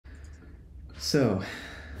So,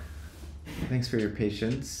 thanks for your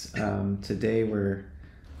patience. Today we're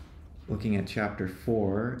looking at chapter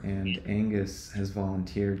 4, and Angus has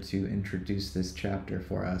volunteered to introduce this chapter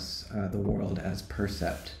for us, the world as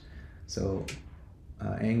percept. So,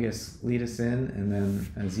 Angus, lead us in, and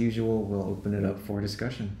then, as usual, we'll open it up for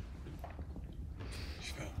discussion.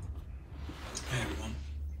 Sure. Hey, everyone.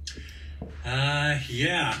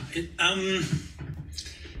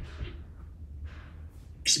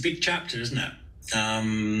 It's a big chapter, isn't it?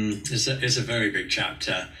 It's a very big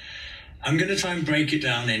chapter. I'm going to try and break it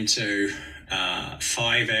down into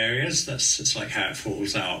 5 areas. It's like how it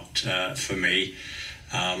falls out for me.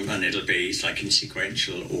 And it'll be like in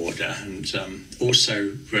sequential order, and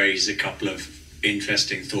also raise a couple of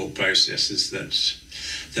interesting thought processes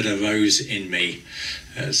that arose in me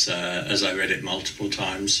as I read it multiple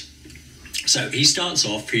times. So he starts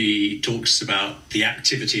off, he talks about the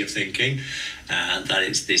activity of thinking, and that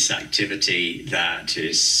it's this activity that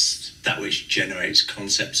which generates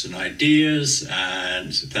concepts and ideas,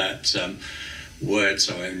 and that words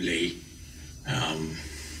are only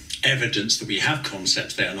evidence that we have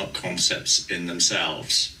concepts. They are not concepts in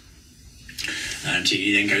themselves. And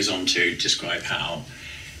he then goes on to describe how,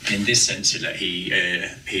 in this sense, that he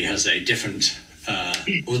has a different,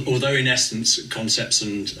 although in essence concepts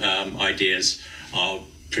and ideas are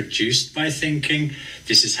produced by thinking,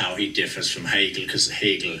 this is how he differs from Hegel, because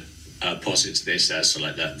Hegel posits this as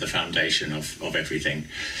like the foundation of everything.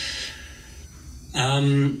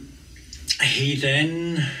 He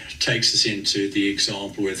then takes us into the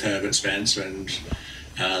example with Herbert Spencer and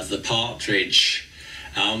the partridge,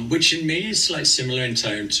 which in me is like similar in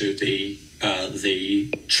tone to the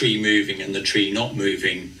tree moving and the tree not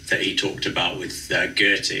moving that he talked about with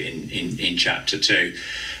Goethe in chapter 2.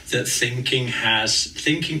 That thinking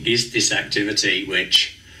is this activity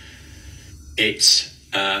which it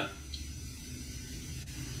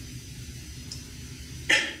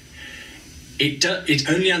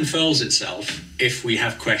only unfurls itself if we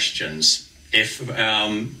have questions. If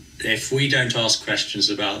we don't ask questions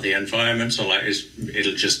about the environment, or like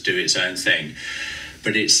it'll just do its own thing.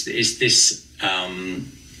 But it's this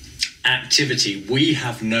activity. We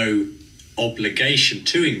have no obligation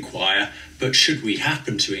to inquire, but should we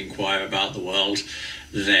happen to inquire about the world,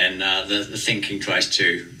 then the thinking tries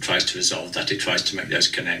to resolve that. It tries to make those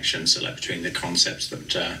connections, so like between the concepts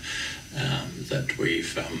that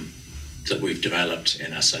we've developed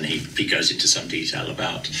in us. And he goes into some detail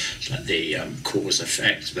about like the cause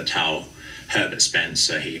effect, but how Herbert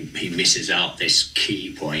Spencer he misses out this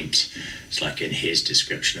key point. It's like in his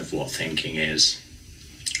description of what thinking is.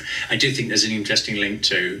 I do think there's an interesting link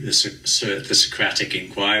to the Socratic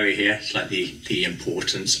inquiry here. It's like the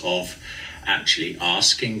importance of actually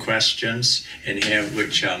asking questions in here,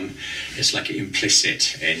 which is like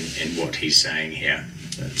implicit in what he's saying here.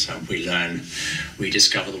 That we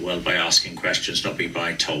discover the world by asking questions, not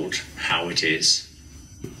by told how it is.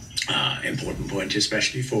 Important point,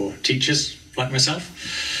 especially for teachers like myself.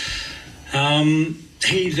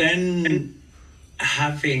 He then,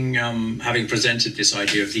 having presented this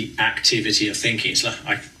idea of the activity of thinking, it's like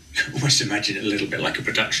I almost imagine it a little bit like a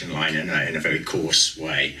production line in a very coarse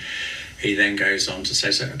way. He then goes on to say,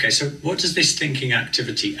 so what does this thinking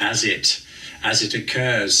activity as it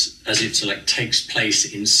occurs, as it like takes place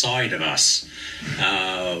inside of us,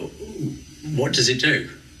 what does it do?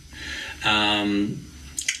 Or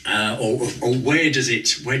where does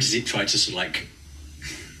it try to sort of like,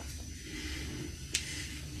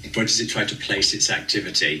 where does it try to place its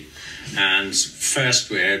activity? And first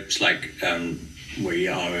we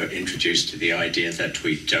are introduced to the idea that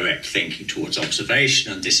we direct thinking towards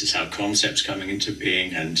observation, and this is how concepts coming into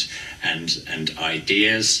being and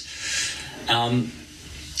ideas.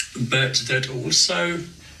 But that also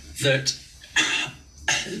that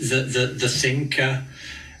the thinker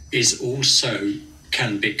is also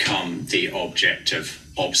can become the object of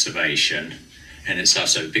observation, and it's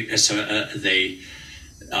also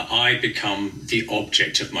I become the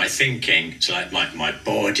object of my thinking. So like my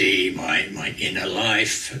body, my inner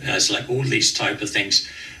life, as like all these type of things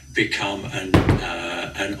become an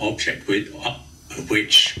object with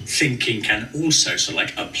which thinking can also sort of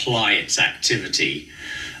like apply its activity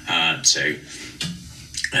to.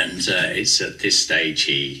 And it's at this stage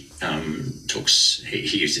he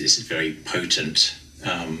uses this very potent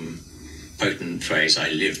phrase, I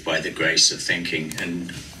live by the grace of thinking,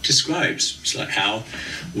 and describes it's like how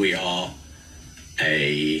we are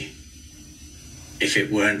if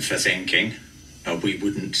it weren't for thinking, we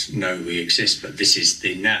wouldn't know we exist, but this is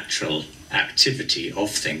the natural activity of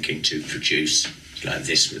thinking to produce like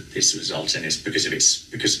this result, and it's because of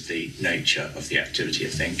the nature of the activity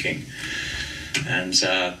of thinking. And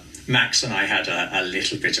Max and I had a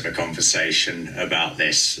little bit of a conversation about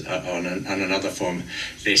this on another form,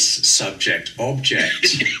 this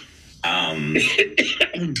subject-object.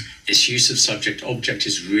 This use of subject-object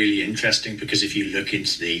is really interesting, because if you look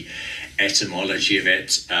into the etymology of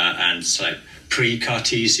it and like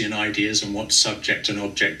pre-Cartesian ideas on what subject and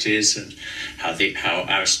object is, and how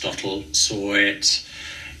Aristotle saw it,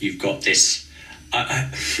 you've got this. I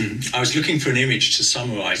was looking for an image to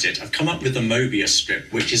summarize it. I've come up with a Mobius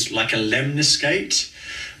strip, which is like a lemniscate,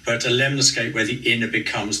 but a lemniscate where the inner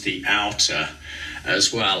becomes the outer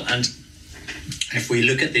as well. And if we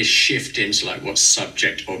look at this shift into like what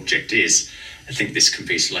subject object is, I think this can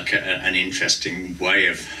be like an interesting way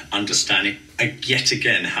of understanding yet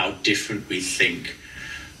again how different we think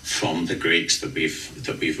from the Greeks that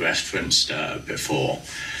we've referenced before.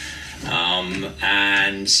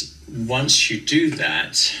 And once you do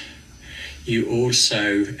that, you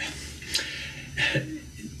also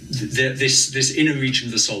this inner region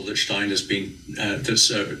of the soul that Steiner's been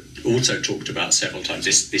that's also talked about several times.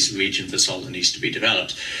 This region of the soul that needs to be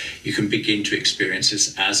developed. You can begin to experience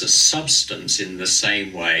this as a substance in the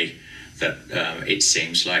same way that it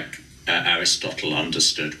seems like Aristotle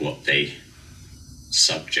understood what the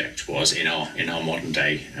subject was in our modern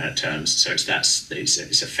day terms. So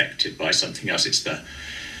it's affected by something else. It's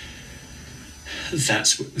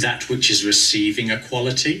that which is receiving a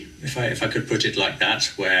quality, if I could put it like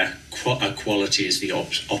that, where a quality is the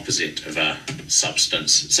opposite of a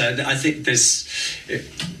substance. So I think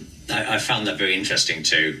I found that very interesting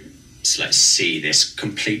to see this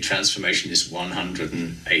complete transformation, this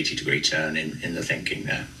 180-degree turn in the thinking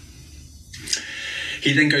there.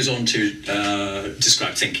 He then goes on to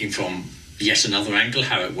describe thinking from yet another angle,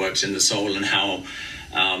 how it works in the soul, and how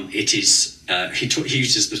it is. He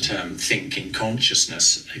uses the term thinking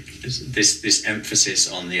consciousness. This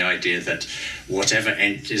emphasis on the idea that whatever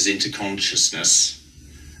enters into consciousness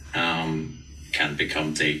can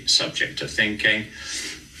become the subject of thinking,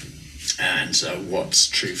 and what's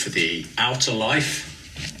true for the outer life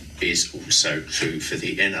is also true for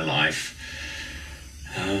the inner life.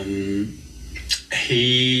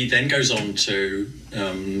 He then goes on to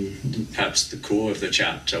perhaps the core of the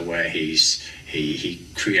chapter, where he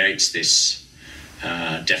creates this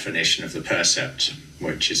definition of the percept,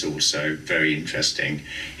 which is also very interesting.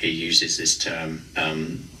 He uses this term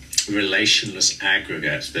relationless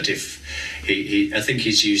aggregate. That I think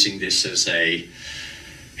he's using this as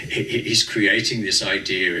he's creating this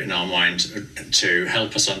idea in our mind to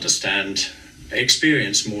help us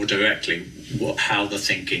experience more directly how the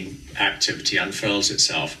thinking activity unfurls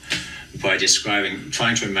itself, by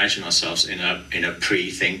trying to imagine ourselves in a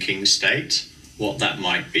pre-thinking state, what that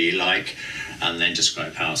might be like, and then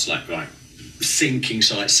describe how it's thinking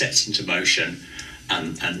sets into motion,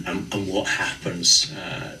 and what happens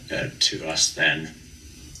to us then.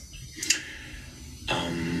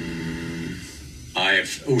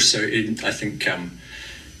 I've also,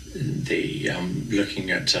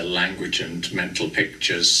 looking at language and mental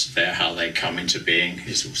pictures there, how they come into being,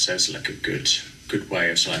 is also a good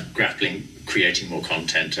way of creating more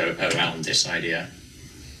content around this idea.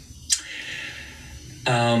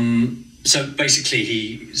 So basically,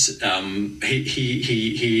 he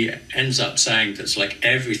ends up saying that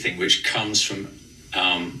everything which comes from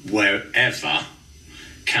wherever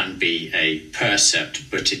can be a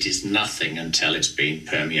percept, but it is nothing until it's been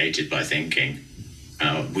permeated by thinking.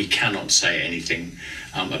 We cannot say anything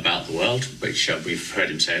about the world, which we've heard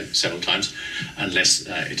him say several times, unless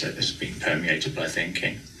it has been permeated by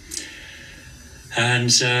thinking.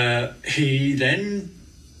 And he then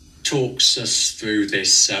talks us through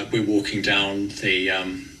this. We're walking down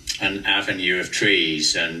an avenue of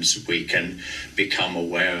trees, and we can become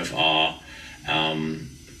aware of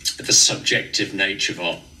the subjective nature of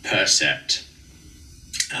our percept.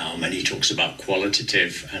 And he talks about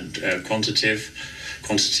qualitative and quantitative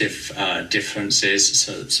differences.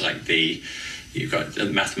 So it's you've got the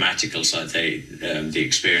mathematical side, the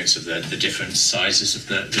experience of the different sizes of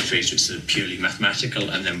the trees, which is purely mathematical,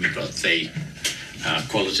 and then we've got the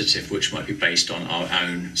qualitative, which might be based on our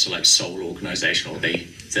own, soul organization, or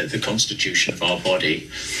the constitution of our body.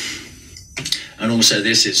 And also,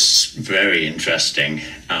 this is very interesting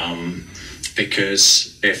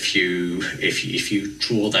because if you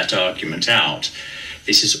draw that argument out,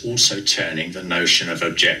 this is also turning the notion of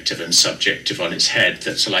objective and subjective on its head.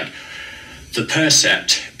 That's the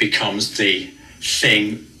percept becomes the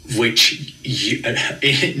thing which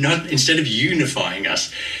instead of unifying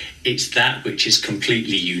us, it's that which is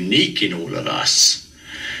completely unique in all of us.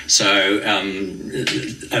 So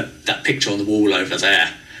that picture on the wall over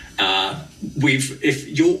there, if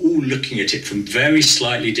you're all looking at it from very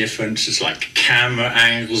slightly different, it's like camera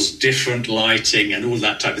angles, different lighting, and all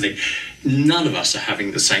that type of thing, none of us are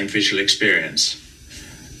having the same visual experience.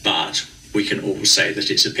 But we can all say that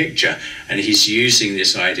it's a picture. And he's using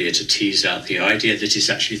this idea to tease out the idea that it's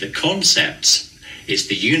actually the concepts, it's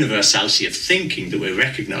the universality of thinking that we're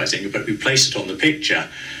recognizing, but we place it on the picture.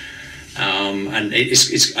 And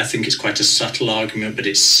I think it's quite a subtle argument, but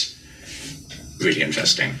it's really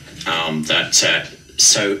interesting.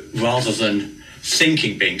 So rather than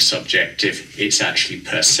thinking being subjective, it's actually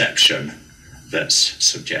perception that's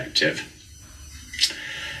subjective.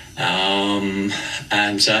 I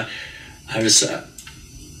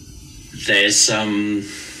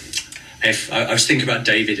was thinking about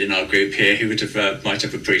David in our group here, who might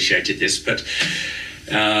have appreciated this, but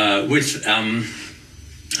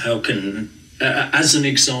as an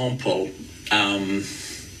example,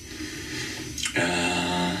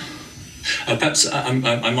 perhaps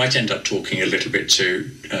I might end up talking a little bit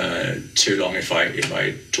too long if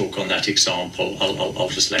I talk on that example. I'll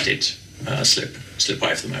just let it slip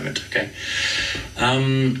by for the moment. Okay.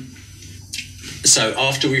 So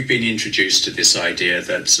after we've been introduced to this idea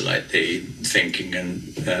that like the thinking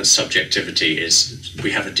and subjectivity is, we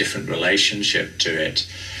have a different relationship to it,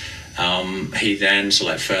 he then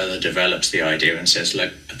further develops the idea and says,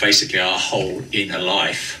 look, basically our whole inner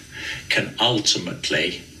life can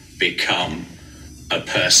ultimately become a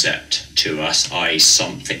percept to us, i.e.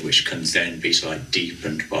 something which can then be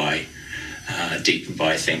deepened by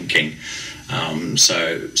thinking.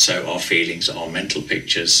 So our feelings, our mental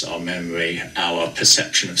pictures, our memory, our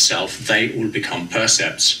perception of self, they all become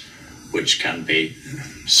percepts which can be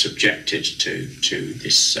subjected to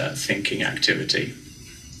this thinking activity.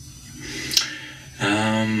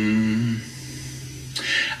 And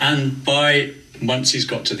once he's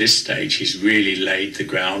got to this stage, he's really laid the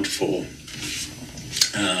ground for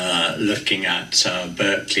looking at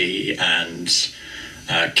Berkeley and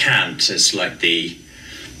Kant as like the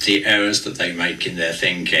errors that they make in their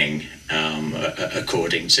thinking,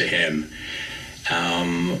 according to him.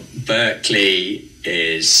 Berkeley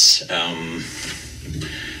is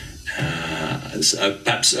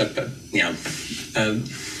perhaps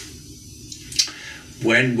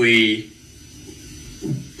when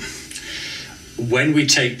we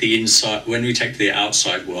take the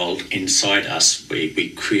outside world inside us, we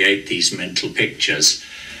create these mental pictures,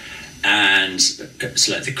 and it's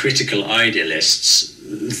like the critical idealists,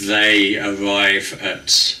 they arrive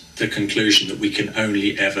at the conclusion that we can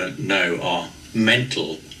only ever know our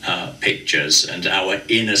mental pictures and our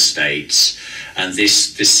inner states, and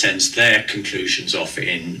this sends their conclusions off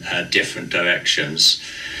in different directions.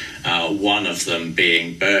 One of them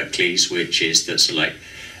being Berkeley's, which is that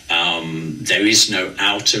there is no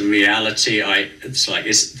outer reality. The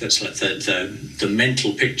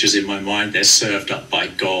mental pictures in my mind, they're served up by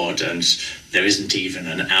God, and there isn't even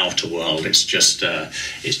an outer world. It's just well,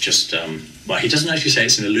 he doesn't actually say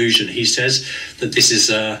it's an illusion. He says that this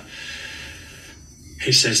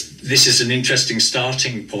is an interesting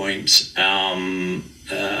starting point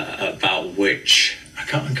about which I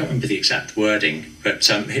can't remember the exact wording, but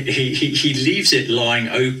he leaves it lying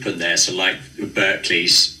open there. So like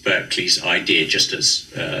Berkeley's idea, just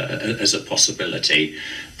as a possibility,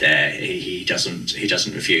 there he doesn't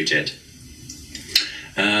refute it.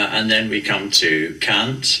 And then we come to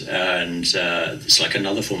Kant, and it's like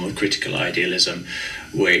another form of critical idealism,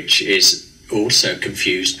 which is also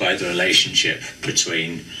confused by the relationship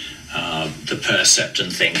between the percept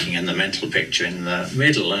and thinking and the mental picture in the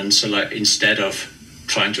middle. And so instead of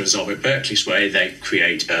trying to resolve it Berkeley's way, they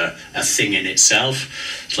create a thing in itself.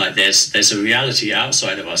 It's like there's a reality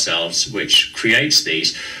outside of ourselves which creates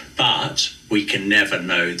these, but we can never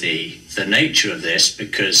know the nature of this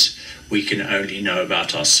because we can only know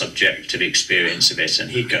about our subjective experience of it.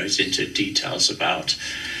 And he goes into details about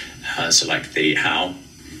how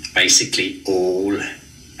basically all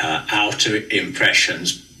outer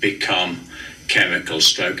impressions become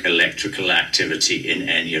chemical/electrical activity in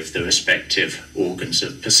any of the respective organs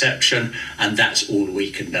of perception, and that's all we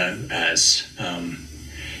can know as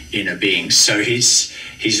inner beings. So he's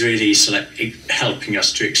really helping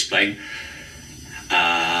us to explain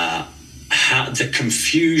how the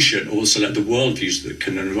confusion, also the worldviews that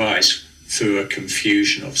can arise through a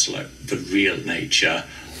confusion of the real nature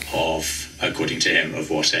of, according to him, of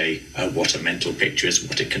what a mental picture is,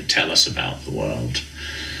 what it can tell us about the world.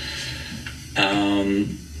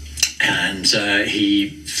 And he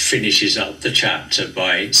finishes up the chapter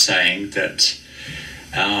by saying that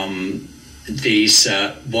these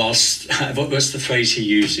whilst what's the phrase he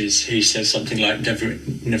uses? He says something like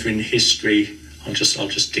never in history I'll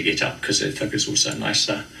just dig it up because there's also a nice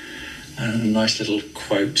little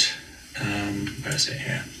quote. Where is it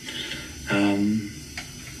here?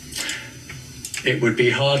 It would be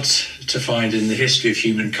hard to find in the history of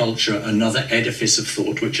human culture another edifice of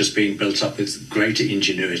thought which has been built up with greater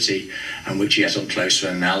ingenuity and which yet on closer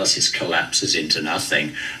analysis collapses into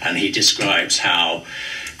nothing. And he describes how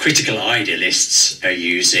critical idealists are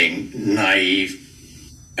using naive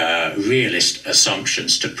realist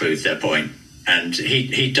assumptions to prove their point. And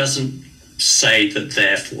he doesn't say that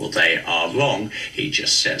therefore they are wrong. He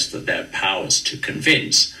just says that their powers to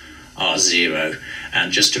convince are zero.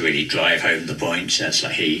 And just to really drive home the point, that's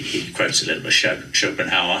like he quotes a little bit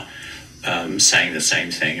Schopenhauer saying the same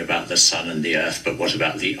thing about the sun and the earth, but what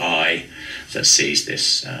about the eye that sees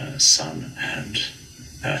this sun and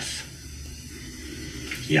earth?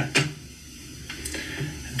 Yeah.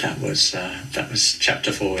 That was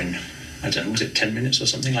chapter 4 in, I don't know, was it 10 minutes or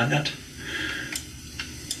something like that?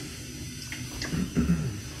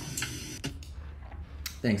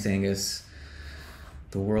 Thanks, Angus.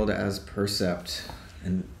 The world as percept,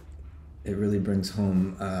 and it really brings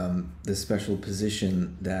home this special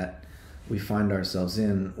position that we find ourselves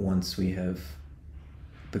in once we have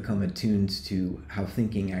become attuned to how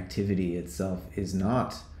thinking activity itself is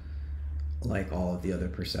not like all of the other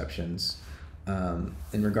perceptions. In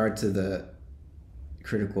regard to the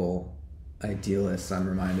critical idealists, I'm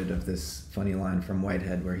reminded of this funny line from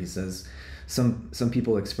Whitehead where he says, some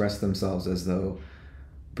people express themselves as though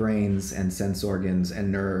brains and sense organs and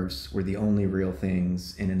nerves were the only real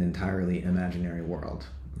things in an entirely imaginary world,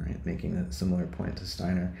 right? Making a similar point to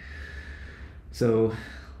Steiner. So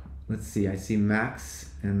let's see, I see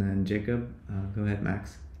Max and then Jacob. Go ahead,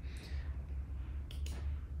 Max.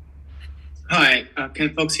 Hi,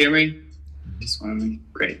 can folks hear me?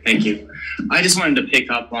 Great, thank you. I just wanted to pick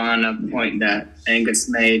up on a point that Angus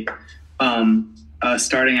made,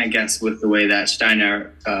 starting, I guess, with the way that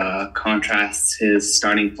Steiner contrasts his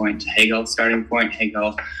starting point to Hegel's starting point.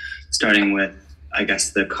 Hegel starting with, I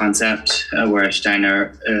guess, the concept, whereas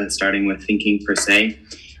Steiner starting with thinking per se.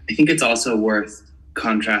 I think it's also worth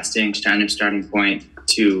contrasting Steiner's starting point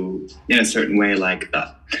to, in a certain way, like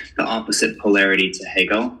the opposite polarity to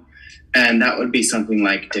Hegel. And that would be something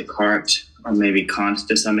like Descartes or maybe Kant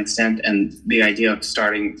to some extent. And the idea of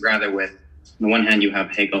starting rather with, on the one hand, you have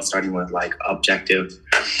Hegel starting with like objective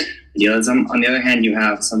idealism. On the other hand, you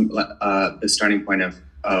have some the starting point of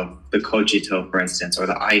the cogito, for instance, or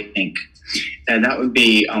the I think. And that would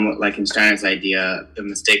be like in Steiner's idea, the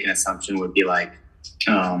mistaken assumption would be like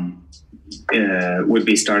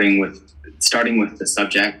starting with the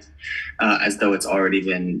subject as though it's already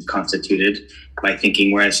been constituted by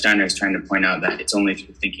thinking, whereas Steiner is trying to point out that it's only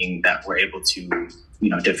through thinking that we're able to,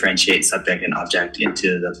 differentiate subject and object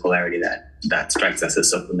into the polarity that strikes us as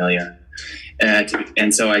so familiar.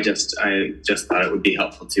 And so I just thought it would be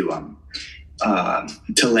helpful to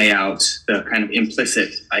lay out the kind of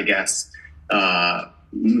implicit, I guess,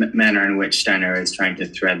 manner in which Steiner is trying to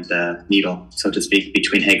thread the needle, so to speak,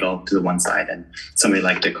 between Hegel to the one side and somebody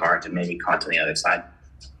like Descartes and maybe Kant on the other side.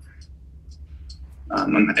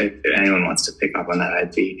 If anyone wants to pick up on that,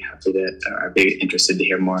 I'd be happy to, or I'd be interested to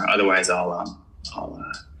hear more. Otherwise, I'll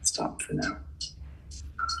stop for now.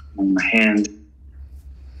 On my hand.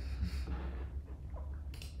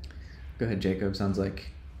 Go ahead, Jacob. Sounds like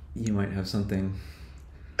you might have something.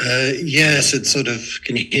 Yes, it's sort of.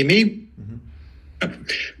 Can you hear me? Mm-hmm.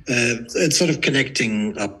 It's sort of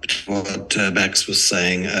connecting up to what Max was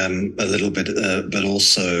saying a little bit, but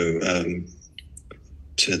also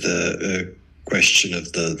to the question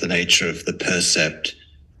of the nature of the percept.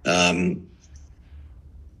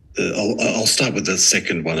 I'll start with the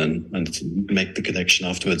second one and make the connection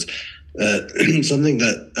afterwards. Something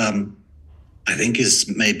that I think is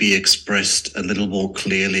maybe expressed a little more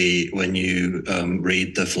clearly when you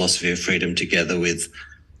read The Philosophy of Freedom together with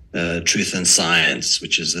Truth and Science,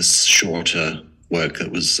 which is this shorter work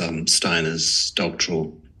that was Steiner's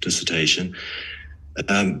doctoral dissertation.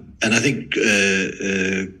 And I think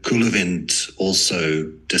Kulevind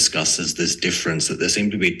also discusses this difference, that there seem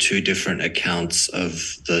to be two different accounts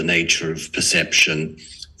of the nature of perception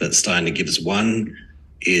that Steiner gives. One,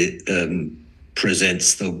 it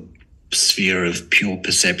presents the sphere of pure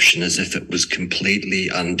perception as if it was completely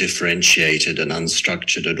undifferentiated and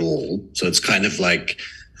unstructured at all. So it's kind of like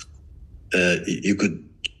you could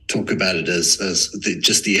talk about it as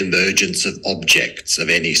just the emergence of objects of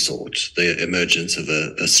any sort, the emergence of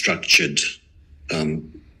a structured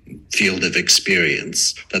field of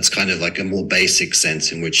experience. That's kind of like a more basic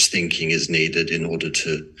sense in which thinking is needed in order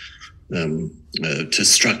to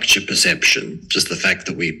structure perception, just the fact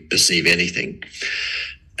that we perceive anything.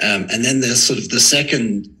 And then there's sort of the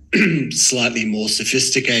second, slightly more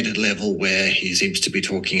sophisticated level where he seems to be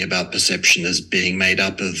talking about perception as being made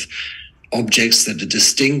up of objects that are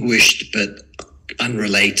distinguished but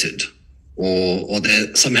unrelated, or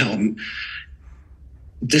they're somehow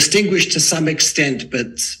distinguished to some extent,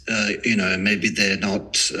 but maybe they're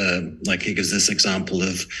not. Like he gives this example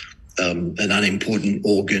of an unimportant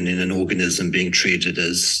organ in an organism being treated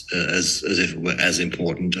as if it were as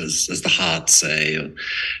important as the heart, say.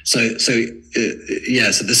 So there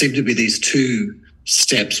seem to be these two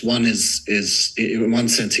steps. One is in one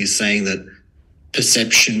sense he's saying that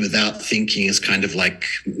perception without thinking is kind of like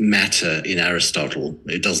matter in Aristotle.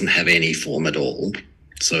 It doesn't have any form at all.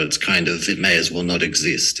 So it's kind of, it may as well not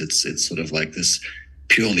exist. It's sort of like this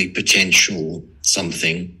purely potential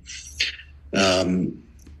something.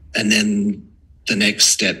 And then the next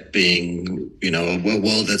step being, a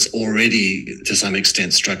world that's already to some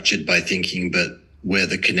extent structured by thinking, but where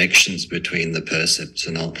the connections between the percepts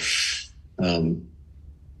are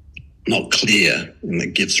not clear, and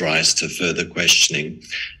that gives rise to further questioning.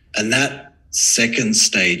 And that second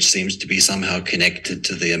stage seems to be somehow connected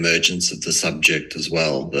to the emergence of the subject as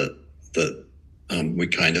well, that we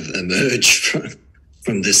kind of emerge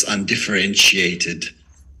from this undifferentiated.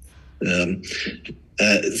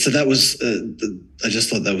 So that was, I just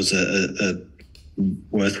thought that was a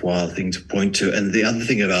worthwhile thing to point to. And the other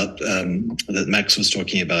thing about that Max was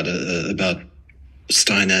talking about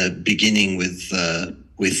Steiner beginning with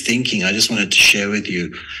thinking, I just wanted to share with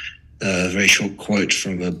you a very short quote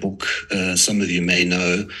from a book some of you may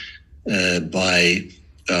know by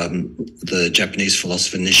the Japanese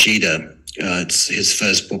philosopher Nishida. It's his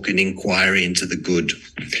first book, An Inquiry into the Good.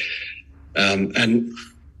 And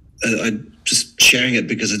I'm just sharing it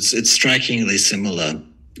because it's strikingly similar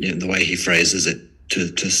in the way he phrases it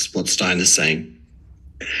to what Steiner's saying.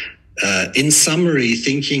 In summary,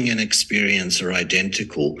 thinking and experience are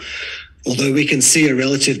identical. Although we can see a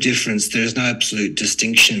relative difference, there is no absolute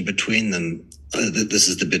distinction between them. This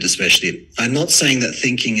is the bit especially. I'm not saying that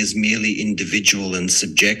thinking is merely individual and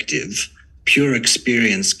subjective. Pure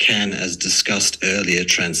experience can, as discussed earlier,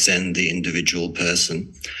 transcend the individual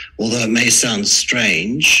person. Although it may sound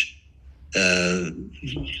strange, it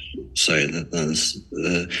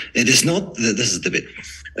is not that this is the bit.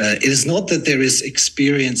 It is not that there is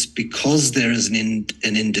experience because there is an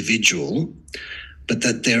individual, but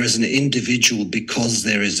that there is an individual because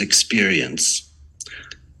there is experience.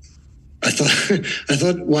 I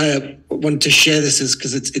thought why I wanted to share this is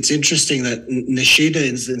because it's interesting that Nishida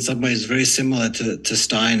is in some ways very similar to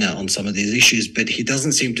Steiner on some of these issues, but he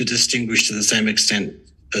doesn't seem to distinguish to the same extent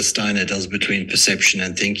as Steiner does between perception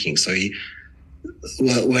and thinking. So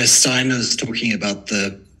where Steiner is talking about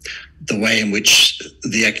the way in which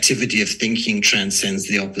the activity of thinking transcends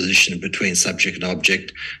the opposition between subject and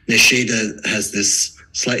object, Nishida has this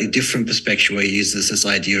slightly different perspective where he uses this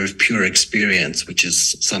idea of pure experience, which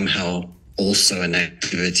is somehow also an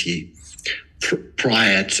activity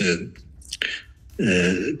prior to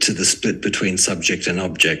the split between subject and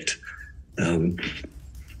object. But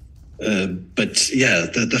yeah,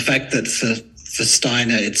 the fact that for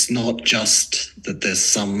Steiner, it's not just that there's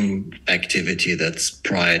some activity that's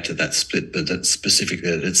prior to that split, but that specifically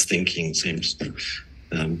that it's thinking seems to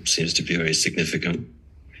be very significant.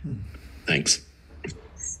 Thanks.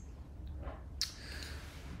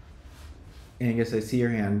 Angus, I see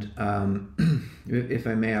your hand. If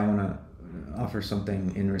I may, I want to offer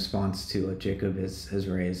something in response to what Jacob has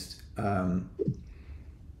raised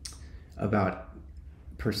about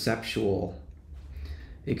perceptual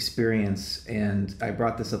experience. And I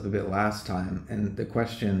brought this up a bit last time. And the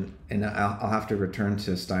question, and I'll have to return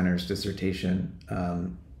to Steiner's dissertation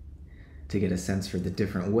to get a sense for the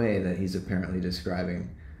different way that he's apparently describing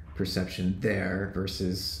perception there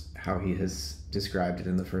versus how he has described it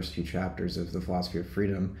in the first few chapters of The Philosophy of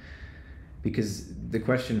Freedom. Because the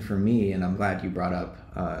question for me, and I'm glad you brought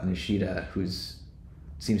up Nishida,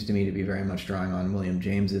 seems to me to be very much drawing on William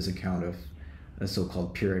James's account of a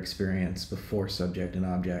so-called pure experience before subject and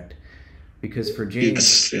object. Because for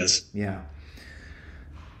James, yes. Yeah,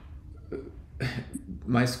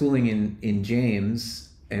 my schooling in James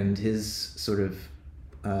and his sort of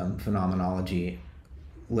phenomenology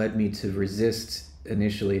led me to resist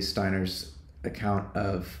initially Steiner's account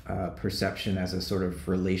of perception as a sort of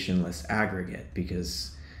relationless aggregate,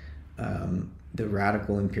 because the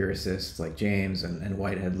radical empiricists like James and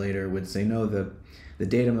Whitehead later would say, no, the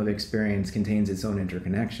datum of experience contains its own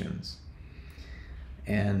interconnections.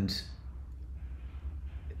 And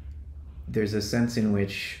there's a sense in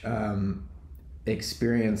which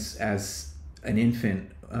experience as an infant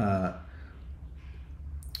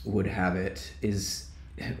would have it is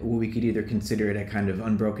we could either consider it a kind of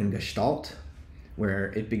unbroken gestalt,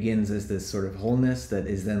 where it begins as this sort of wholeness that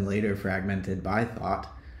is then later fragmented by thought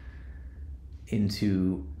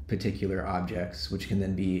into particular objects, which can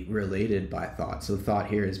then be related by thought. So thought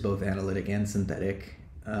here is both analytic and synthetic.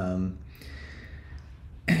 And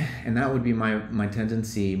that would be my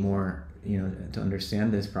tendency more, to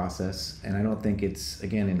understand this process. And I don't think it's,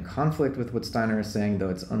 again, in conflict with what Steiner is saying, though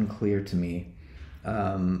it's unclear to me.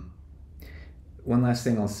 One last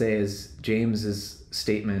thing I'll say is James's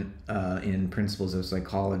statement in Principles of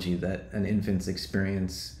Psychology that an infant's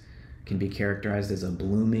experience can be characterized as a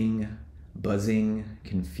blooming, buzzing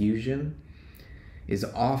confusion is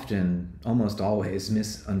often, almost always,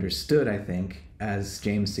 misunderstood, I think, as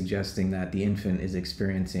James suggesting that the infant is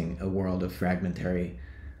experiencing a world of fragmentary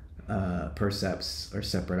percepts or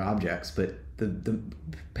separate objects. But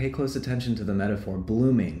pay close attention to the metaphor,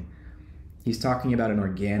 blooming. He's talking about an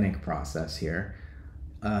organic process here.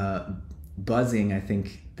 Buzzing, I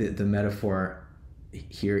think the metaphor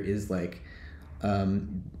here is like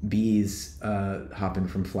bees hopping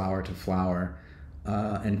from flower to flower,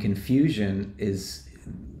 and confusion is,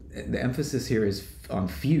 the emphasis here is on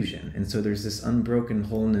fusion. And so there's this unbroken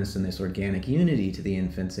wholeness and this organic unity to the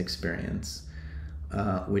infant's experience,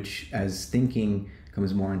 which as thinking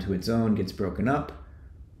comes more into its own, gets broken up.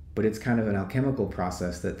 But it's kind of an alchemical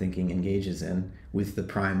process that thinking engages in with the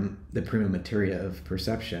prima materia of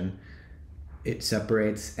perception. It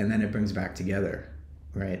separates and then it brings back together,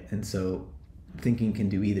 right? And so thinking can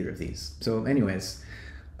do either of these. So anyways,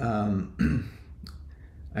 I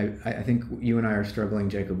think you and I are struggling,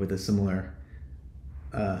 Jacob, with a similar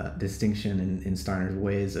distinction in Steiner's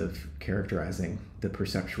ways of characterizing the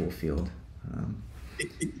perceptual field.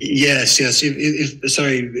 Yes.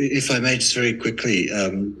 Sorry, if I may, just very quickly,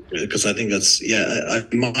 because I think that's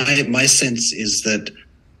my sense is that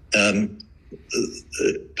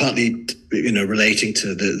partly relating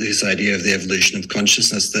to this idea of the evolution of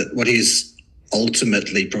consciousness, that what he's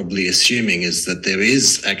ultimately probably assuming is that there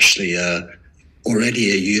is actually already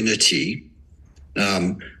a unity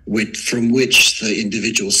from which the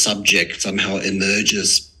individual subject somehow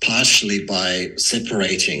emerges partially by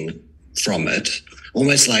separating from it.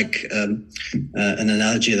 Almost like an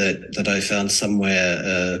analogy that I found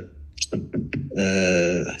somewhere,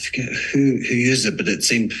 I forget who used it, but it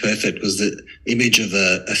seemed perfect, was the image of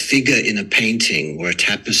a figure in a painting or a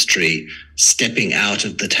tapestry stepping out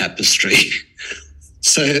of the tapestry.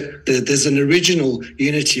 So there's an original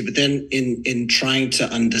unity, but then in trying to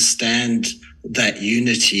understand that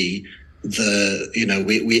unity,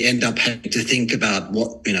 we end up having to think about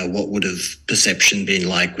what would have perception been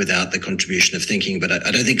like without the contribution of thinking. But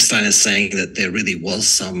I don't think Steiner's saying that there really was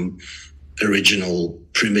some original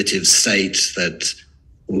primitive state that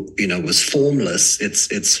was formless.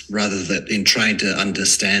 It's rather that in trying to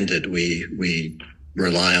understand it, we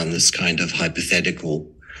rely on this kind of hypothetical.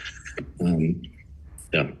 What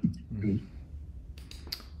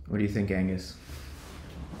do you think, Angus?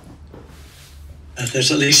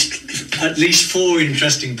 There's at least four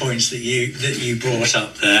interesting points that you brought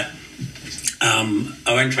up there. I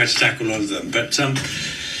won't try to tackle all of them, but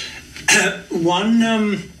one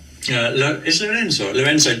is Lorenzo.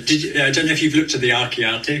 Lorenzo, I don't know if you've looked at the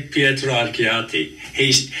Archiati, Pietro Archiati.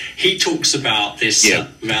 He talks about this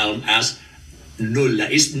realm as nulla.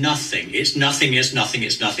 It's nothing. It's nothing. It's nothing.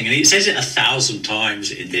 It's nothing. And he says it 1,000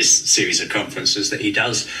 times in this series of conferences that he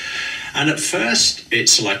does. And at first,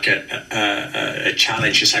 it's like a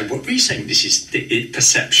challenge to say, what were you saying?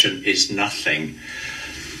 Perception is nothing.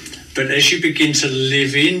 But as you begin to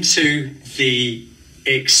live into the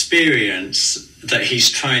experience that he's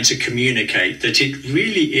trying to communicate, that it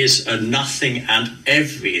really is a nothing and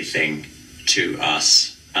everything to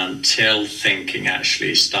us until thinking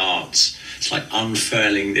actually starts. It's like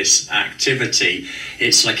unfurling this activity.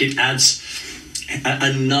 It's like it adds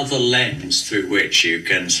another lens through which you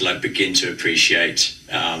can begin to appreciate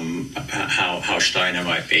how Steiner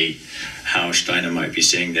might be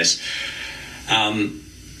seeing this.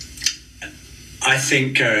 I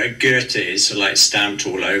think Goethe is stamped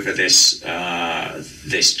all over this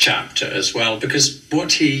chapter as well, because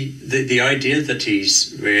the idea that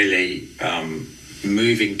he's really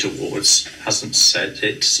moving towards hasn't said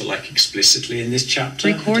it explicitly in this chapter.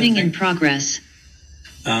 Recording in progress.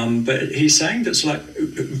 But he's saying that's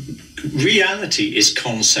reality is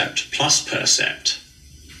concept plus percept,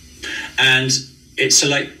 and it's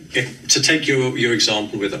to take your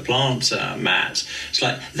example with a plant, Matt. It's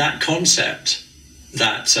like that concept,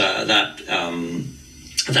 that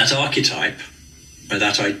archetype, or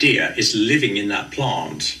that idea is living in that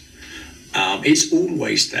plant. It's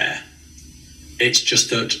always there. It's just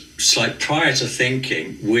that it's like prior to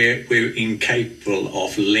thinking, we're incapable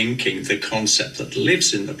of linking the concept that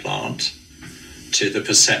lives in the plant to the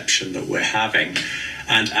perception that we're having.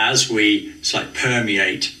 And as we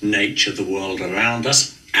permeate nature, the world around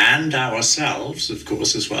us, and ourselves, of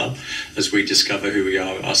course, as well, as we discover who we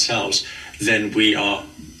are ourselves, then we are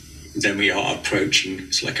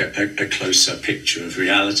approaching a closer picture of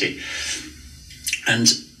reality. And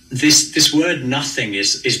this word "nothing"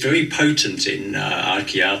 is very potent in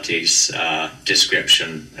Alciati's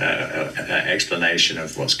description, explanation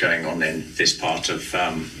of what's going on in this part of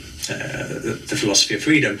the philosophy of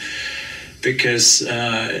freedom, because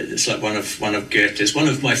it's like one of Goethe's. One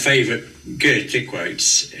of my favorite Goethe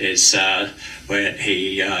quotes is where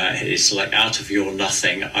he is like, "Out of your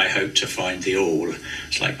nothing, I hope to find the all."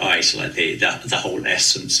 It's like the whole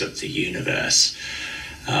essence of the universe.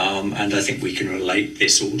 And I think we can relate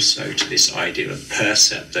this also to this idea of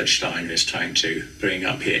percept that Steiner is trying to bring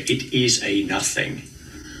up here. It is a nothing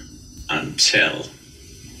until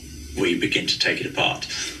we begin to take it apart,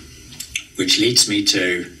 which leads me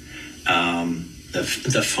to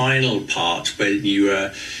the final part when you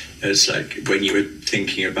were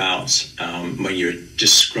thinking about when you were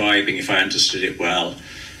describing, if I understood it well,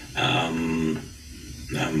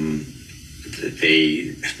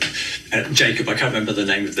 Jacob, I can't remember the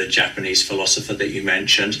name of the Japanese philosopher that you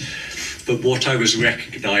mentioned, but what I was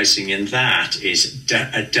recognizing in that is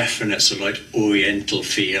a definite sort of like Oriental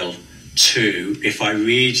feel too. If I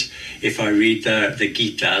read the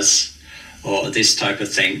Gitas or this type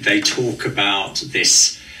of thing, they talk about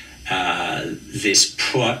this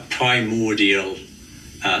primordial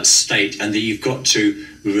state, and that you've got to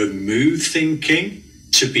remove thinking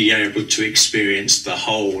to be able to experience the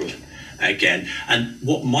whole again. And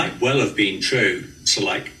what might well have been true, so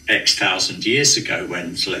like X thousand years ago,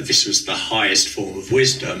 when this was the highest form of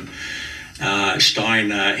wisdom,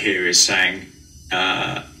 Steiner here is saying,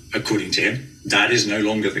 according to him, that is no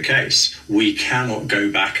longer the case. We cannot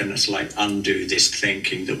go back and undo this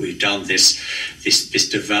thinking that we've done, this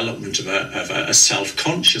development of a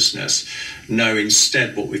self-consciousness. No,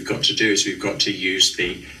 instead, what we've got to do is we've got to use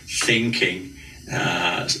the thinking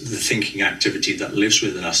activity that lives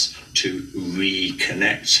within us to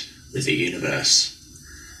reconnect with the universe.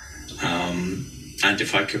 And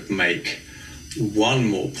if I could make one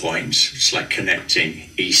more point, it's like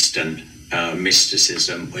connecting Eastern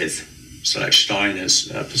mysticism with Steiner's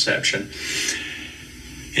perception.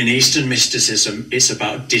 In Eastern mysticism, it's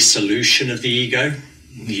about dissolution of the ego.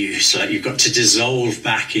 You've got to dissolve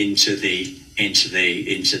back into the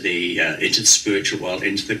spiritual world,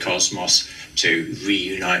 into the cosmos, to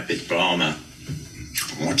reunite with Brahma,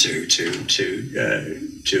 or to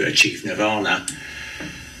achieve nirvana.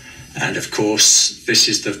 And of course, this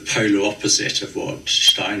is the polar opposite of what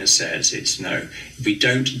Steiner says. It's no, we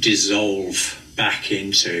don't dissolve back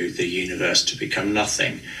into the universe to become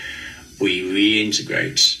nothing. We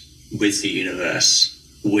reintegrate with the universe,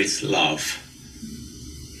 with love.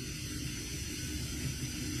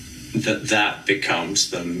 That becomes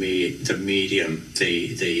the medium,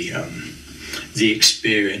 the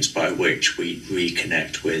experience by which we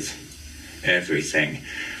reconnect with everything.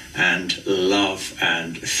 And love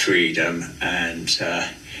and freedom and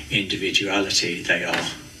individuality, they are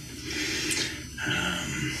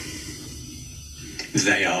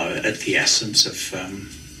at the essence of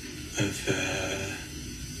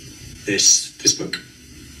this book,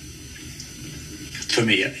 for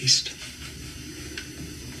me at least.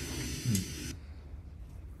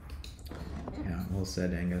 Yeah, well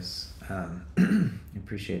said, Angus.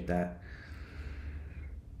 Appreciate that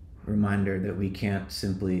reminder that we can't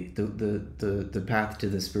simply the path to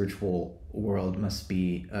the spiritual world must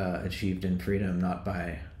be achieved in freedom, not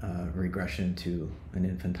by regression to an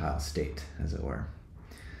infantile state, as it were.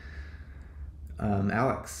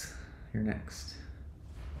 Alex, you're next.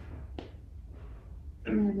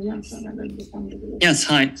 Yes,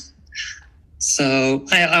 hi. So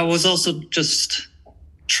I was also just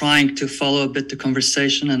trying to follow a bit the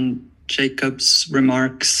conversation and Jacob's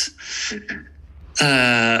remarks.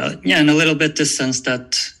 And a little bit the sense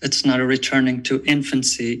that it's not a returning to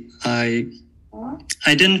infancy. I'm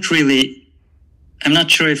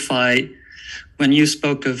not sure if when you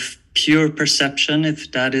spoke of pure perception,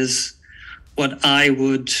 if that is what I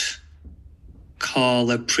would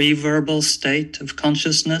call a pre-verbal state of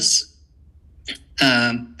consciousness.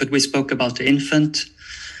 But we spoke about the infant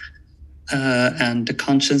and the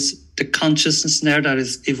consciousness there that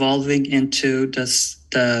is evolving into the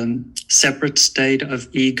separate state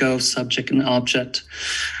of ego, subject, and object,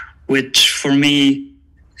 which for me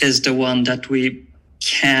is the one that we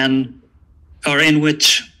can, or in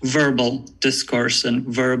which verbal discourse and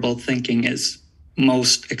verbal thinking is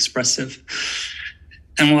most expressive.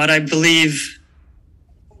 And what I believe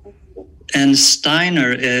in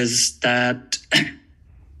Steiner is that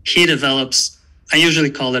he develops, I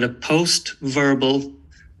usually call it a post-verbal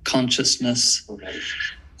consciousness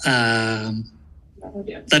that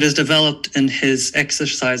is developed in his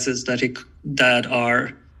exercises that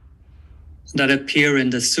appear in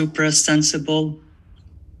the suprasensible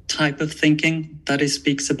type of thinking that he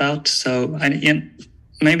speaks about. So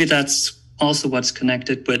maybe that's also what's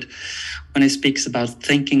connected with when he speaks about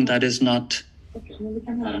thinking that is not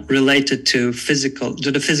related to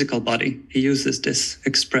the physical body. He uses this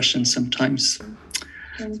expression sometimes.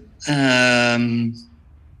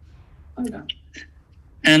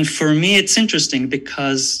 And for me, it's interesting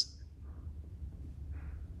because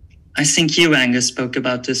I think you, Angus, spoke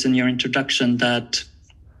about this in your introduction, that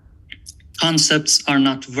concepts are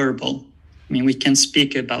not verbal. I mean, we can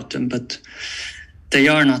speak about them, but they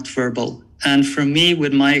are not verbal. And for me,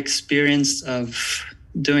 with my experience of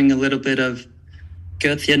doing a little bit of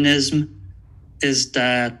Goetheanism, is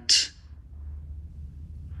that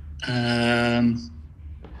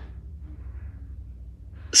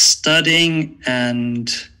studying and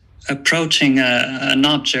approaching an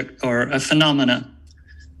object or a phenomena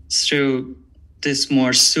through this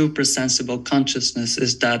more suprasensible consciousness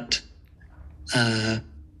is that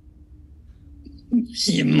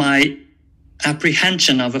my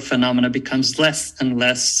apprehension of a phenomena becomes less and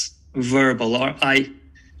less verbal, or I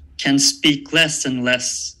can speak less and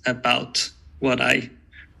less about what I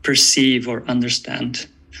perceive or understand.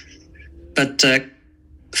 But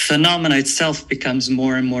phenomena itself becomes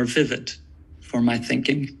more and more vivid for my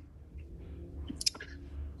thinking.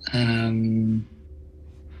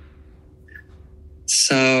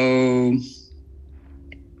 So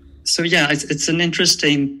yeah, it's an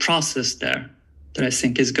interesting process there that I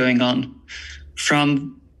think is going on,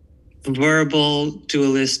 from verbal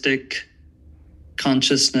dualistic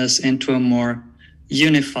consciousness into a more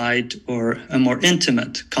unified or a more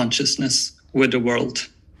intimate consciousness with the world.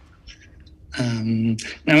 And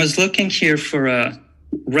I was looking here for a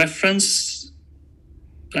reference.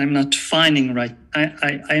 I'm not finding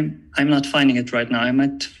I'm not finding it right now. I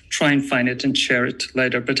might try and find it and share it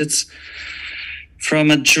later, but it's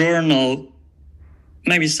from a journal.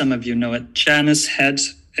 Maybe some of you know it. Janus Head.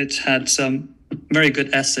 It had some very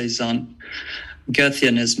good essays on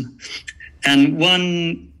Goetheanism. And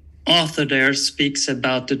one author there speaks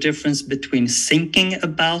about the difference between thinking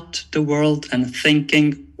about the world and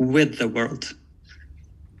thinking with the world,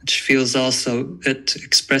 which feels also, it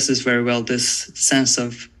expresses very well this sense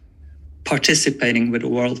of participating with the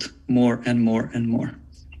world more and more and more.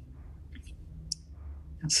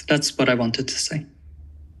 So that's what I wanted to say.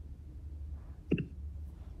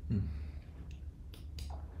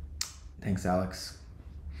 Thanks, Alex.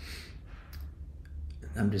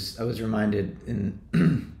 I was reminded in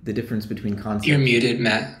the difference between concepts. You're muted,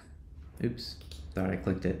 Matt. Oops, thought I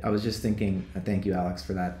clicked it. I was just thinking, thank you, Alex,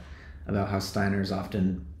 for that, about how Steiner's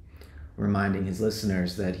often reminding his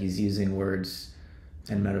listeners that he's using words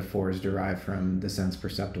and metaphors derived from the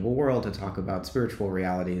sense-perceptible world to talk about spiritual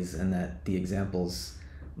realities, and that the examples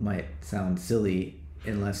might sound silly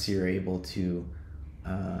unless you're able to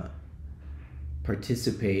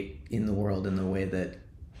participate in the world in the way that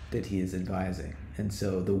he is advising. And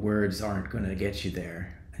so the words aren't going to get you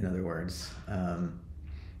there, in other words,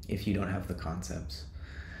 if you don't have the concepts.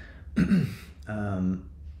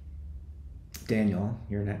 Daniel,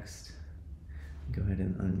 you're next. Go ahead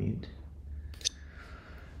and unmute.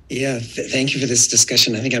 Yeah, thank you for this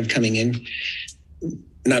discussion. I think I'm coming in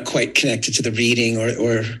not quite connected to the reading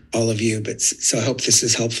or all of you, but so I hope this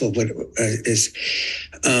is helpful. What is,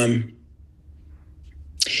 I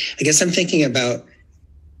guess I'm thinking about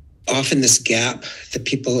often this gap that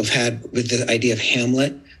people have had with the idea of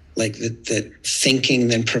Hamlet, like that thinking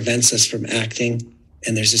then prevents us from acting.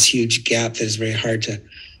 And there's this huge gap that is very hard to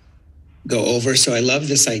go over. So I love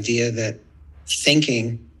this idea that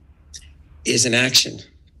thinking is an action,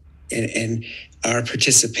 and our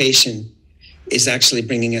participation is actually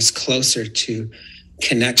bringing us closer to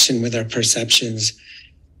connection with our perceptions,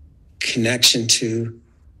 connection to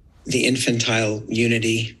the infantile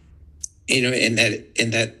unity, and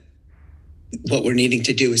that what we're needing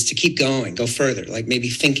to do is to keep going, go further. Like maybe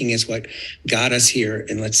thinking is what got us here,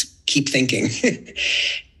 and let's keep thinking.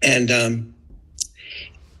 And I'm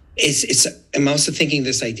also thinking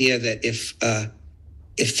this idea that if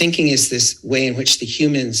thinking is this way in which the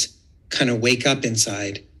humans kind of wake up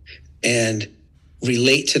inside and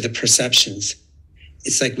relate to the perceptions,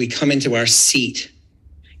 it's like we come into our seat,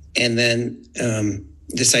 and then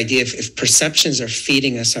this idea if perceptions are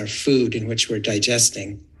feeding us our food in which we're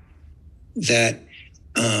digesting, that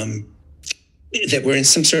that we're in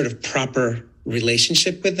some sort of proper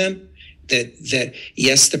relationship with them. That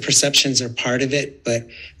yes, the perceptions are part of it, but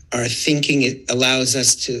our thinking, it allows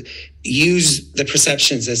us to use the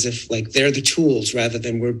perceptions as if like they're the tools rather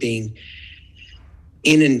than we're being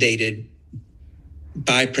inundated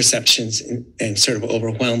by perceptions and sort of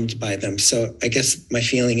overwhelmed by them. So I guess my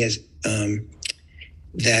feeling is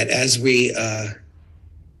that as we, I'm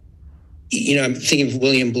thinking of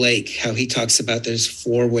William Blake, how he talks about there's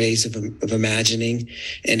 4 ways of imagining.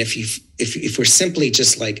 And if we're simply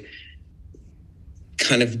just like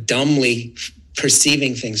kind of dumbly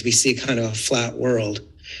perceiving things, we see kind of a flat world.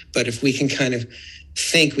 But if we can kind of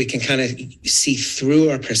think, we can kind of see through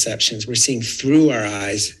our perceptions. We're seeing through our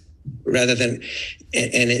eyes rather than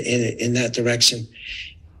in that direction.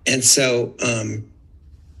 And so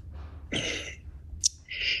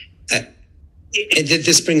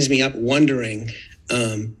this brings me up wondering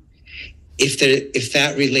if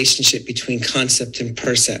that relationship between concept and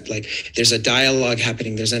percept, like there's a dialogue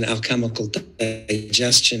happening, there's an alchemical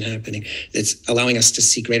digestion happening that's allowing us to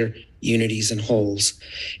see greater unities and wholes.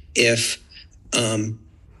 If I'm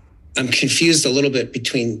confused a little bit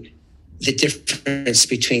between the difference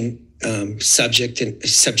between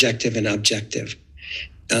subjective and objective.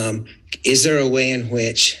 Is there a way in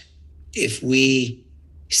which if we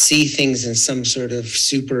see things in some sort of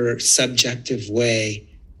super subjective way,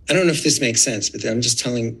 I don't know if this makes sense, but I'm just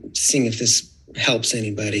seeing if this helps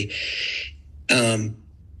anybody. Can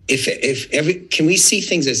we see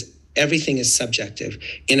things as everything is subjective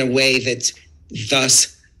in a way that's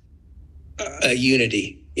thus a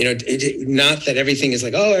unity? Not that everything is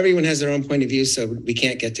like, oh, everyone has their own point of view, so we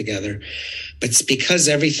can't get together. But it's because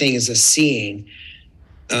everything is a seeing.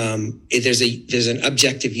 There's an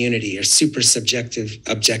objective unity, or super subjective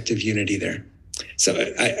objective unity there. So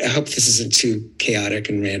I hope this isn't too chaotic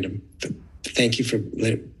and random, but thank you for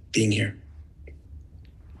being here.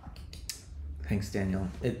 Thanks, Daniel.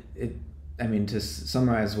 To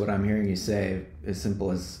summarize what I'm hearing you say as simple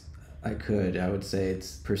as I could, I would say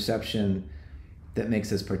it's perception that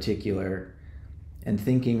makes us particular, and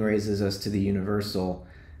thinking raises us to the universal.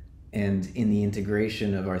 And in the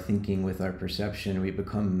integration of our thinking with our perception, we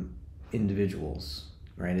become individuals,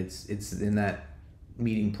 right? It's in that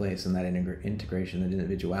meeting place and that integration that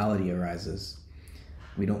individuality arises.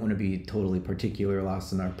 We don't want to be totally particular,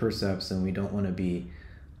 lost in our percepts, and we don't want to be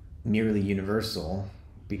merely universal,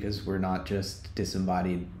 because we're not just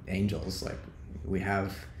disembodied angels. Like, we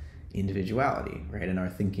have individuality, right? And our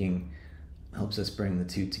thinking helps us bring the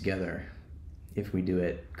two together if we do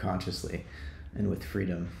it consciously and with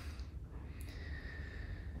freedom.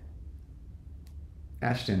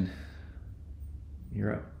 Ashton,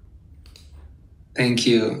 you're up. Thank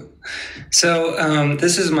you. So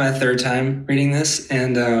this is my 3rd time reading this,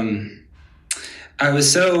 and I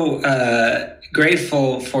was so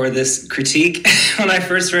grateful for this critique when I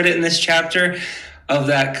first read it in this chapter of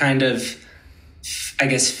that kind of, I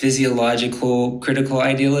guess, physiological critical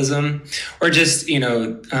idealism, or just,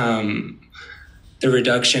 the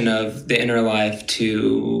reduction of the inner life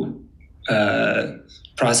to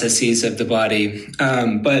processes of the body.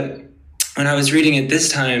 But when I was reading it this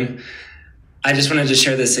time, I just wanted to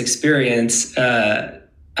share this experience. So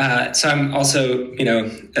I'm also,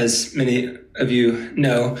 as many of you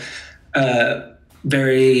know,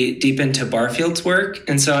 very deep into Barfield's work.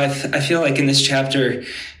 And so I feel like in this chapter,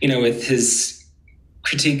 with his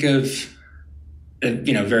critique of,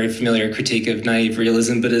 very familiar critique of naive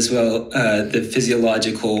realism, but as well the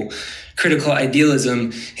physiological critical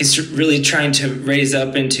idealism, he's really trying to raise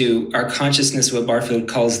up into our consciousness what Barfield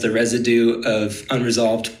calls the residue of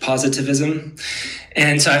unresolved positivism.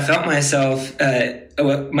 And so I felt myself,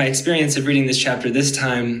 my experience of reading this chapter this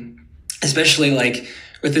time, especially like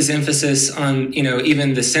with this emphasis on,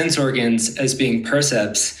 even the sense organs as being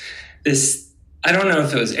percepts, this, I don't know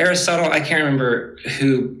if it was Aristotle, I can't remember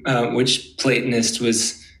which Platonist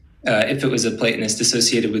was, if it was a Platonist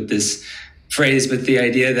associated with this phrase, but the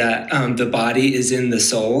idea that the body is in the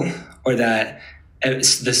soul, or that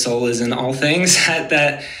the soul is in all things,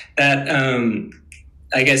 that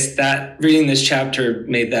I guess that reading this chapter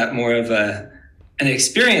made that more of an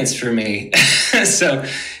experience for me. So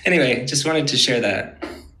anyway, just wanted to share that.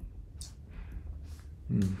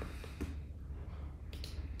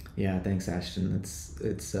 Yeah, thanks, Ashton.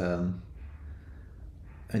 It's a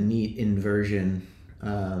neat inversion.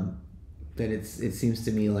 That it seems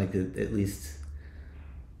to me like at least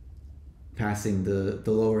passing the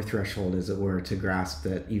lower threshold, as it were, to grasp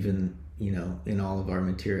that even in all of our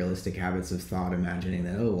materialistic habits of thought, imagining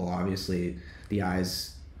that, oh, well, obviously the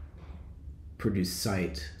eyes produce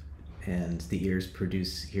sight and the ears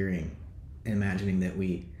produce hearing, imagining that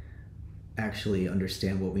we actually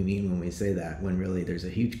understand what we mean when we say that, when really there's a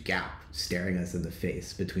huge gap staring us in the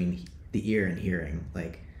face between the ear and hearing,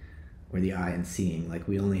 or the eye and seeing.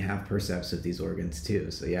 We only have percepts of these organs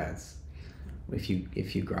too. So yeah, it's,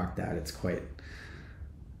 if you grok that, it's quite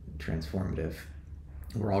transformative.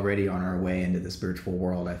 We're already on our way into the spiritual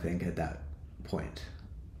world, I think, at that point.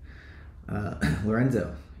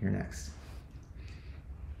 Lorenzo, you're next.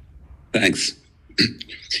 Thanks.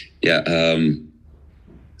 Yeah,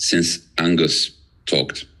 since Angus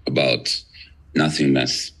talked about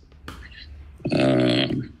nothingness, I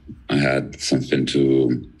had something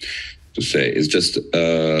to say. It's just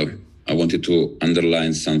I wanted to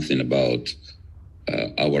underline something about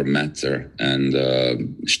our matter and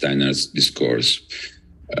Steiner's discourse.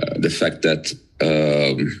 The fact that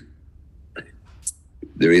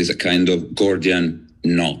there is a kind of Gordian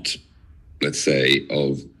knot, let's say,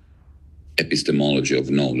 of epistemology, of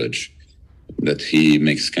knowledge, that he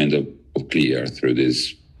makes kind of clear through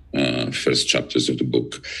these first chapters of the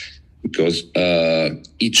book. Because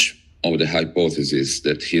each of the hypotheses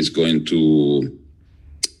that he's going to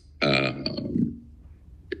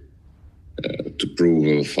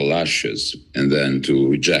prove fallacious and then to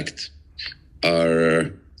reject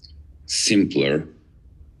are simpler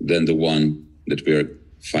than the one that we're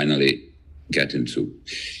finally getting to.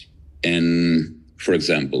 And for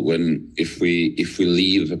example, if we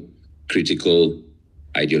leave critical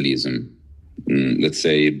idealism, let's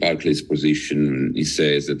say Berkeley's position, he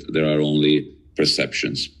says that there are only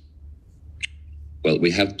perceptions. Well,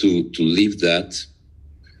 we have to leave that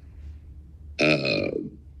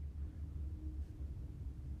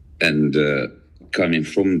and coming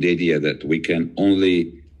from the idea that we can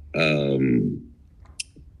only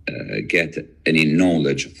get any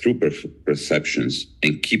knowledge through perceptions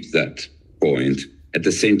and keep that point. At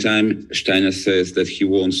the same time, Steiner says that he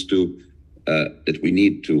wants to, that we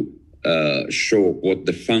need to show what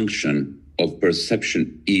the function of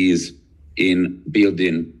perception is in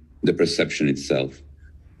building the perception itself.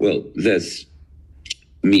 Well, this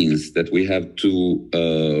means that we have to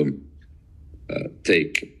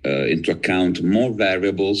take into account more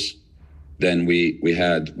variables than we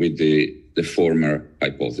had with the former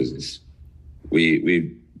hypothesis.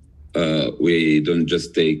 We don't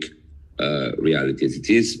just take reality as it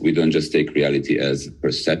is. We don't just take reality as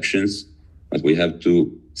perceptions, but we have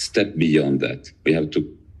to step beyond that. We have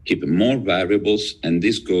to keep more variables, and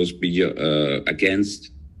this goes against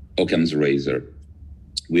Occam's razor.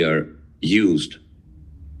 We are used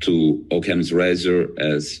to Occam's razor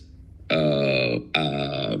as a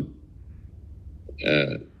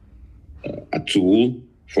tool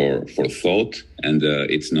for thought, and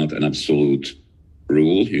it's not an absolute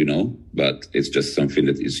rule, but it's just something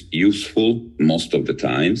that is useful most of the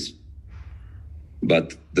times.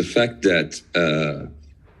 But the fact that,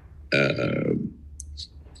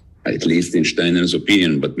 at least in Steiner's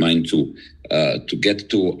opinion, but mine too, to get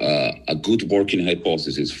to a good working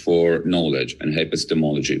hypothesis for knowledge and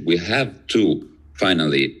epistemology, we have to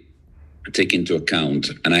finally take into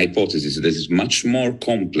account an hypothesis that is much more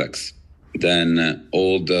complex than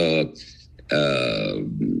all the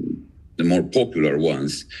more popular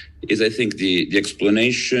ones. Is, I think, the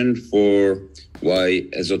explanation for why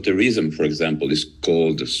esotericism, for example, is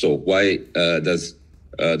called so. Why does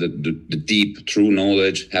the deep, true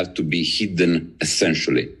knowledge have to be hidden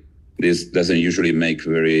essentially? This doesn't usually make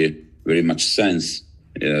very much sense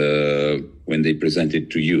when they present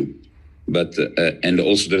it to you. But and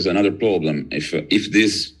also there's another problem. If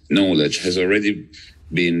this knowledge has already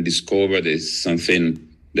been discovered as something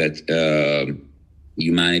that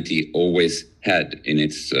humanity always had in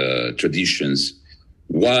its traditions,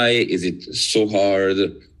 why is it so hard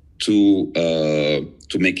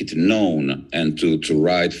to make it known and to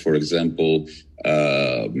write, for example,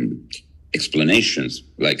 explanations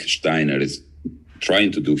like Steiner is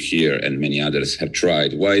trying to do here and many others have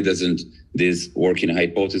tried? Why doesn't this working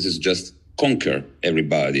hypothesis just conquer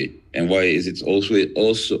everybody? And why is it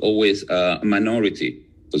also always a minority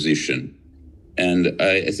position? And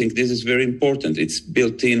I think this is very important. It's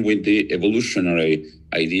built in with the evolutionary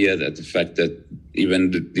idea that the fact that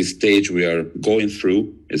even this stage we are going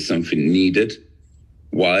through is something needed.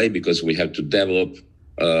 Why? Because we have to develop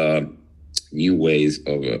new ways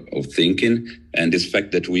of thinking. And this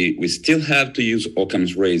fact that we still have to use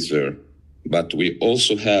Occam's razor, but we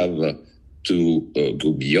also have to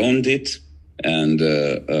go beyond it and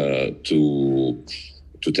to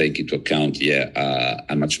to take into account,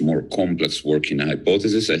 a much more complex working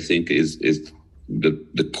hypothesis, I think is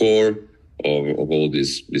the core of all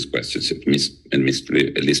these questions, and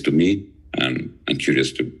mystery, at least to me. And I'm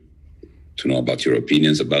curious to know about your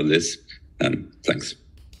opinions about this. Thanks.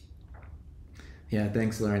 Yeah,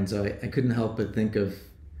 thanks, Lorenzo. I couldn't help but think of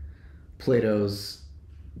Plato's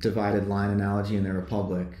divided line analogy in the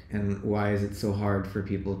Republic, and why is it so hard for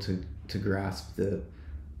people to grasp the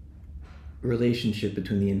relationship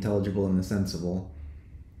between the intelligible and the sensible.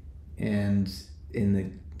 And in the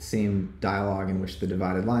same dialogue in which the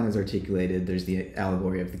divided line is articulated, there's the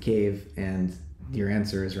allegory of the cave, and your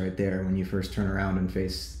answer is right there. When you first turn around and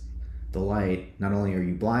face the light, not only are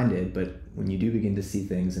you blinded, but when you do begin to see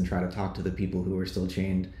things and try to talk to the people who are still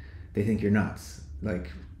chained, they think you're nuts,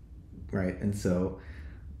 right? And so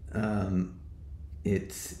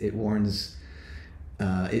it warns,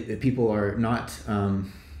 people are not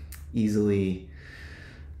easily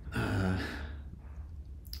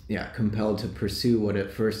compelled to pursue what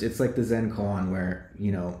at first, it's like the Zen koan where,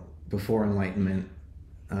 before enlightenment,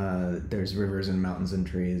 there's rivers and mountains and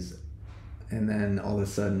trees, and then all of a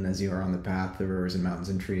sudden, as you are on the path, the rivers and mountains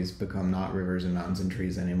and trees become not rivers and mountains and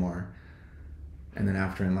trees anymore. And then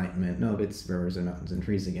after enlightenment, no, it's rivers and mountains and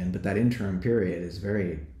trees again. But that interim period is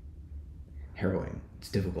very harrowing. It's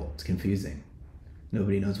difficult. It's confusing.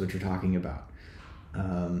 Nobody knows what you're talking about.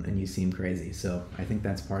 And you seem crazy. So I think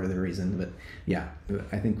that's part of the reason. But yeah,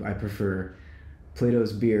 I think I prefer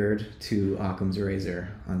Plato's beard to Occam's razor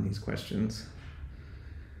on these questions.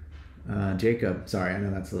 Jacob, sorry, I know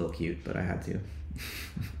that's a little cute, but I had to.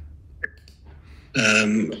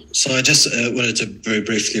 So I just wanted to very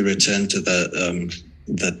briefly return to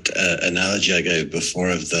that analogy I gave before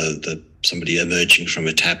of the somebody emerging from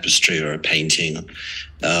a tapestry or a painting,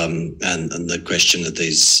 and the question that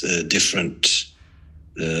these different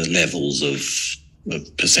levels of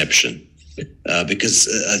perception. Because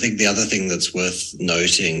I think the other thing that's worth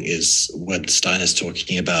noting is when Steiner's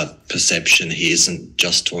talking about perception, he isn't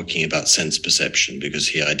just talking about sense perception, because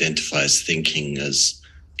he identifies thinking as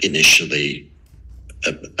initially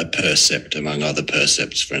a percept among other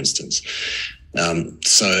percepts, for instance.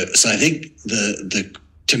 So I think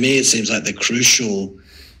to me it seems like the crucial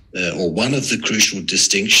or one of the crucial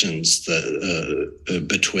distinctions that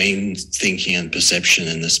between thinking and perception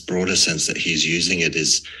in this broader sense that he's using it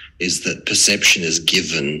is that perception is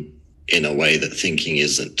given in a way that thinking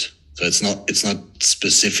isn't. So it's not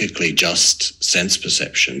specifically just sense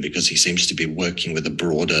perception, because he seems to be working with a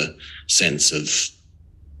broader sense of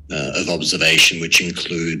observation, which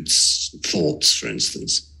includes thoughts, for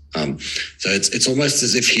instance. So it's almost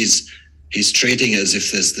as if he's treating it as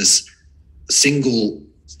if there's this single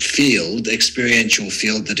field, experiential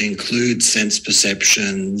field, that includes sense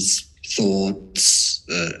perceptions, thoughts,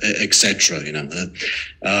 etc.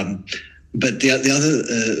 But the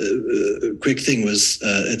other quick thing was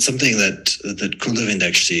it's something that Kulovind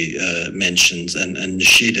actually mentions, and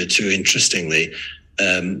Nishida too. Interestingly,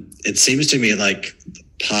 it seems to me like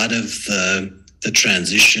part of the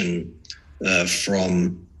transition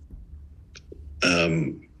from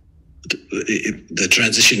the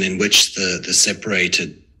transition in which the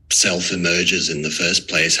separated self emerges in the first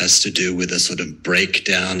place has to do with a sort of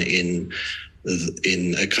breakdown in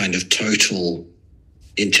a kind of total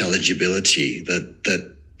intelligibility,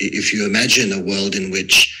 that if you imagine a world in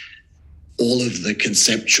which all of the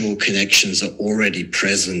conceptual connections are already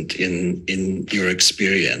present in your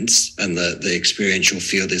experience, and the experiential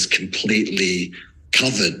field is completely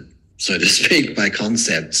covered, so to speak, by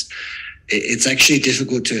concepts, it's actually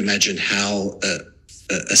difficult to imagine how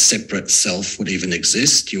a separate self would even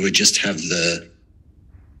exist. You would just have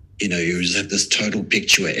you just have this total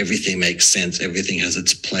picture where everything makes sense, everything has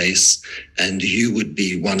its place, and you would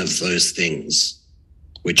be one of those things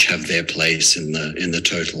which have their place in the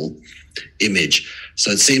total image.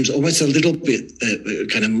 So it seems almost a little bit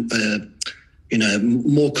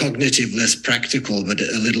more cognitive, less practical, but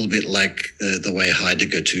a little bit like the way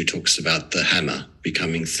Heidegger too talks about the hammer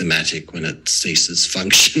becoming thematic when it ceases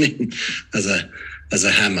functioning as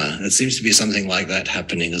a hammer. It seems to be something like that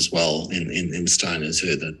happening as well in Steiner's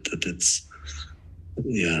too, that it's,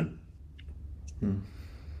 yeah.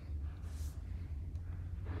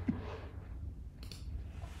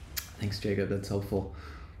 Thanks, Jacob. That's helpful.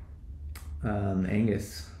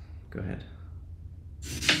 Angus, go ahead.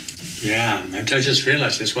 Yeah, and I just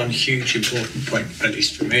realised there's one huge important point, at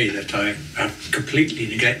least for me, that I have completely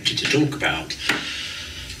neglected to talk about.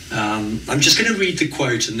 I'm just going to read the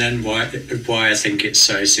quote and then why I think it's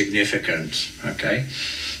so significant. Okay,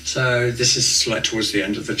 so this is like towards the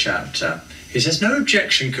end of the chapter. He says, no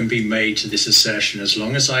objection can be made to this assertion as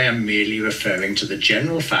long as I am merely referring to the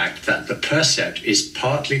general fact that the percept is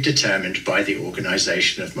partly determined by the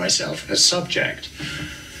organization of myself as subject.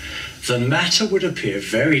 The matter would appear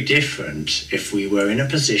very different if we were in a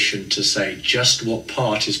position to say just what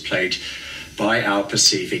part is played by our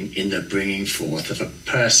perceiving in the bringing forth of a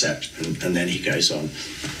percept. And then he goes on.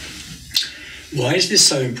 Why is this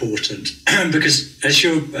so important? Because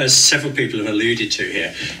as several people have alluded to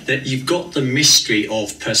here, that you've got the mystery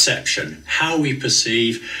of perception, how we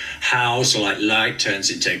perceive, how so like light turns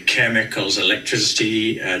into chemicals,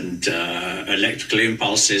 electricity and electrical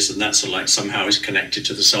impulses, and that's like somehow is connected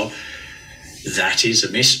to the soul. That is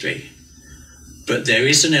a mystery. But there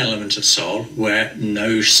is an element of soul where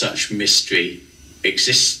no such mystery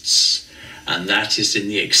exists, and that is in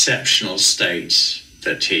the exceptional state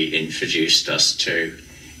that he introduced us to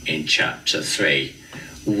in chapter 3.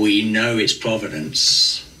 We know its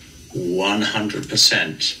provenance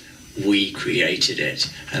 100%. We created it,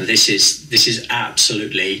 and this is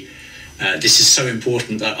absolutely this is so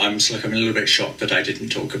important that I'm a little bit shocked that I didn't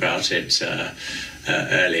talk about it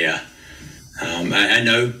earlier. I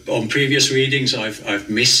know on previous readings I've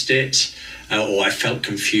missed it, or I felt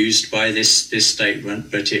confused by this statement,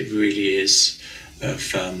 but it really is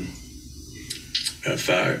of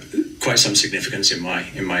quite some significance in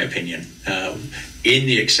my opinion. In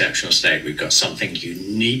the exceptional state, we've got something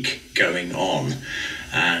unique going on,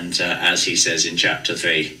 and as he says in chapter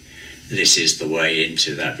 3, this is the way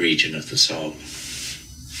into that region of the soul.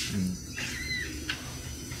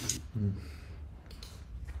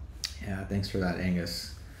 Yeah, thanks for that,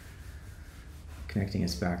 Angus. Connecting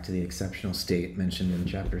us back to the exceptional state mentioned in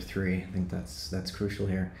chapter 3. I think that's crucial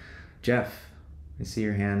here. Jeff, I see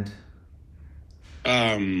your hand.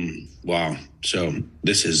 Wow. So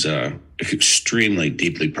this is a extremely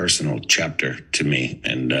deeply personal chapter to me.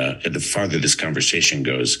 And the farther this conversation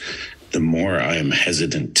goes, the more I am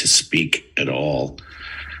hesitant to speak at all.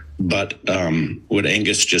 But what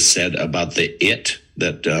Angus just said about the it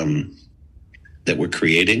that we're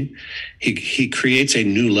creating, he creates a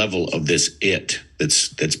new level of this it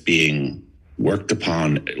that's being worked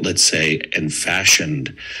upon, let's say, and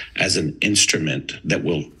fashioned as an instrument that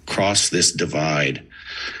will cross this divide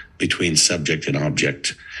between subject and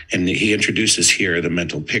object. And he introduces here the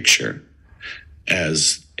mental picture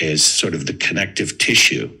as sort of the connective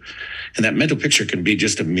tissue. And that mental picture can be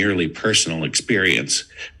just a merely personal experience,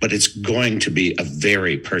 but it's going to be a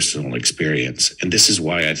very personal experience. And this is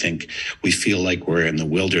why I think we feel like we're in the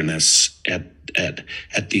wilderness at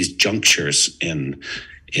these junctures in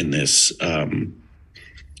this,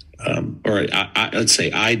 let's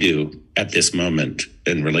say I do at this moment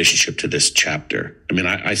in relationship to this chapter. I mean,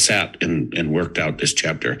 I sat and worked out this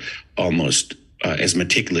chapter almost as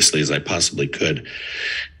meticulously as I possibly could.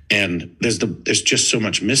 And there's just so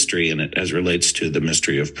much mystery in it as relates to the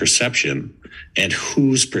mystery of perception and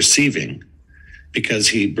who's perceiving, because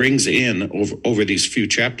he brings in over these few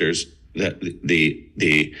chapters that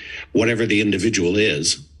the whatever the individual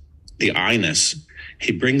is, the I-ness,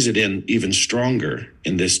 he brings it in even stronger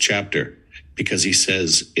in this chapter, because he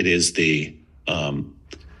says it is the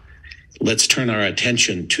let's turn our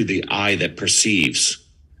attention to the I that perceives,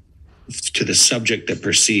 to the subject that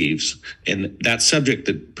perceives. And that subject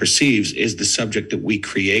that perceives is the subject that we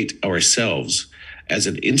create ourselves as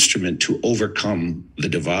an instrument to overcome the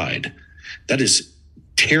divide. That is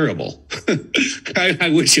terrible.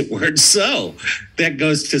 I wish it weren't so. That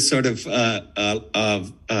goes to sort of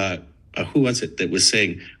who was it that was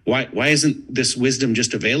saying, why isn't this wisdom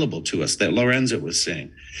just available to us? That Lorenzo was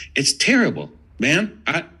saying. It's terrible, man.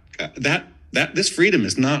 This freedom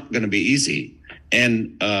is not going to be easy.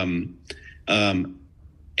 And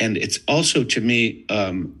it's also, to me,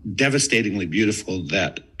 devastatingly beautiful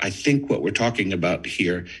that I think what we're talking about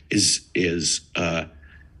here is an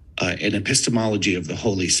epistemology of the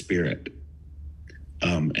Holy Spirit.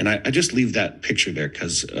 And I just leave that picture there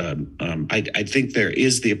because I think there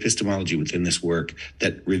is the epistemology within this work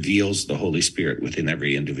that reveals the Holy Spirit within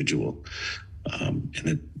every individual.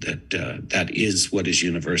 And that is what is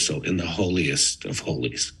universal in the holiest of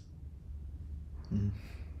holies.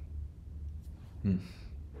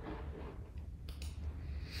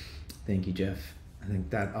 Thank you, Jeff. I think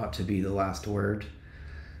that ought to be the last word.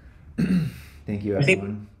 Thank you,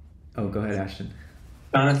 everyone. Oh, go ahead, Ashton.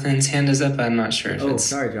 Jonathan's hand is up. I'm not sure if it's...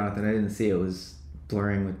 sorry, Jonathan. I didn't see it. It was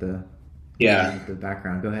blurring with the with the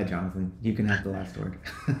background. Go ahead, Jonathan. You can have the last word.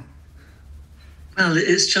 Well,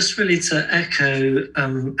 it's just really to echo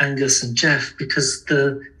Angus and Jeff, because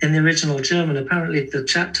in the original German, apparently the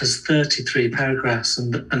chapter's 33 paragraphs,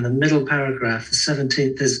 and the middle paragraph, the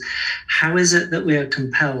 17th, is how is it that we are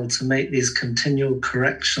compelled to make these continual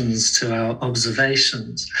corrections to our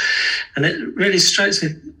observations? And it really strikes me,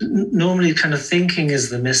 normally kind of thinking is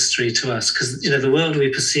the mystery to us, because the world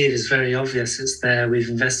we perceive is very obvious. It's there, we've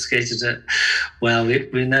investigated it well,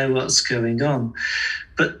 we know what's going on.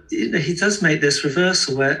 But he does make this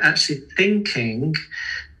reversal where actually thinking,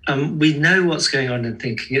 we know what's going on in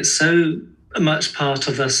thinking. It's so much part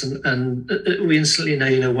of us, and we instantly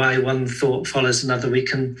know, why one thought follows another.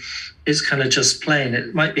 It's kind of just plain.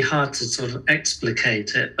 It might be hard to sort of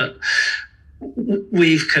explicate it, but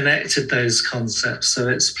we've connected those concepts, so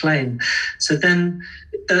it's plain. So then,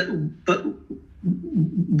 but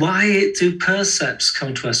why do percepts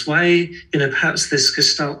come to us? Why, perhaps this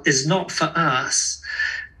gestalt is not for us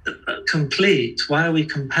complete. Why are we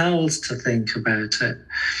compelled to think about it?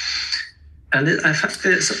 And I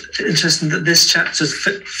think it's interesting that this chapter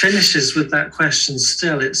finishes with that question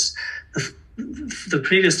still. It's the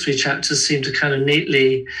previous three chapters seem to kind of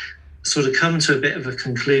neatly sort of come to a bit of a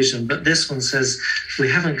conclusion, but this one says we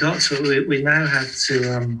haven't got to it. We now have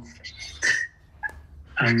to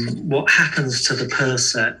what happens to the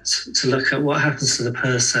percept, to look at what happens to the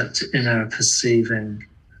percept in our perceiving.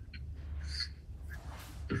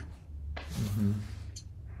 Mm-hmm.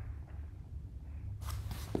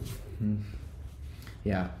 Mm-hmm.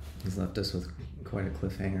 Yeah, he's left us with quite a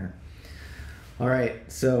cliffhanger. All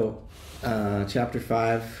right, so chapter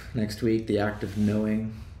 5 next week, the act of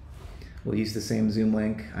knowing. We'll use the same Zoom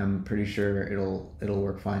link. I'm pretty sure it'll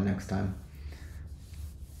work fine next time.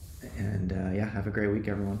 And yeah, have a great week,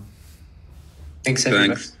 everyone. Thanks, everyone.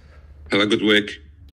 Thanks. Have a good week.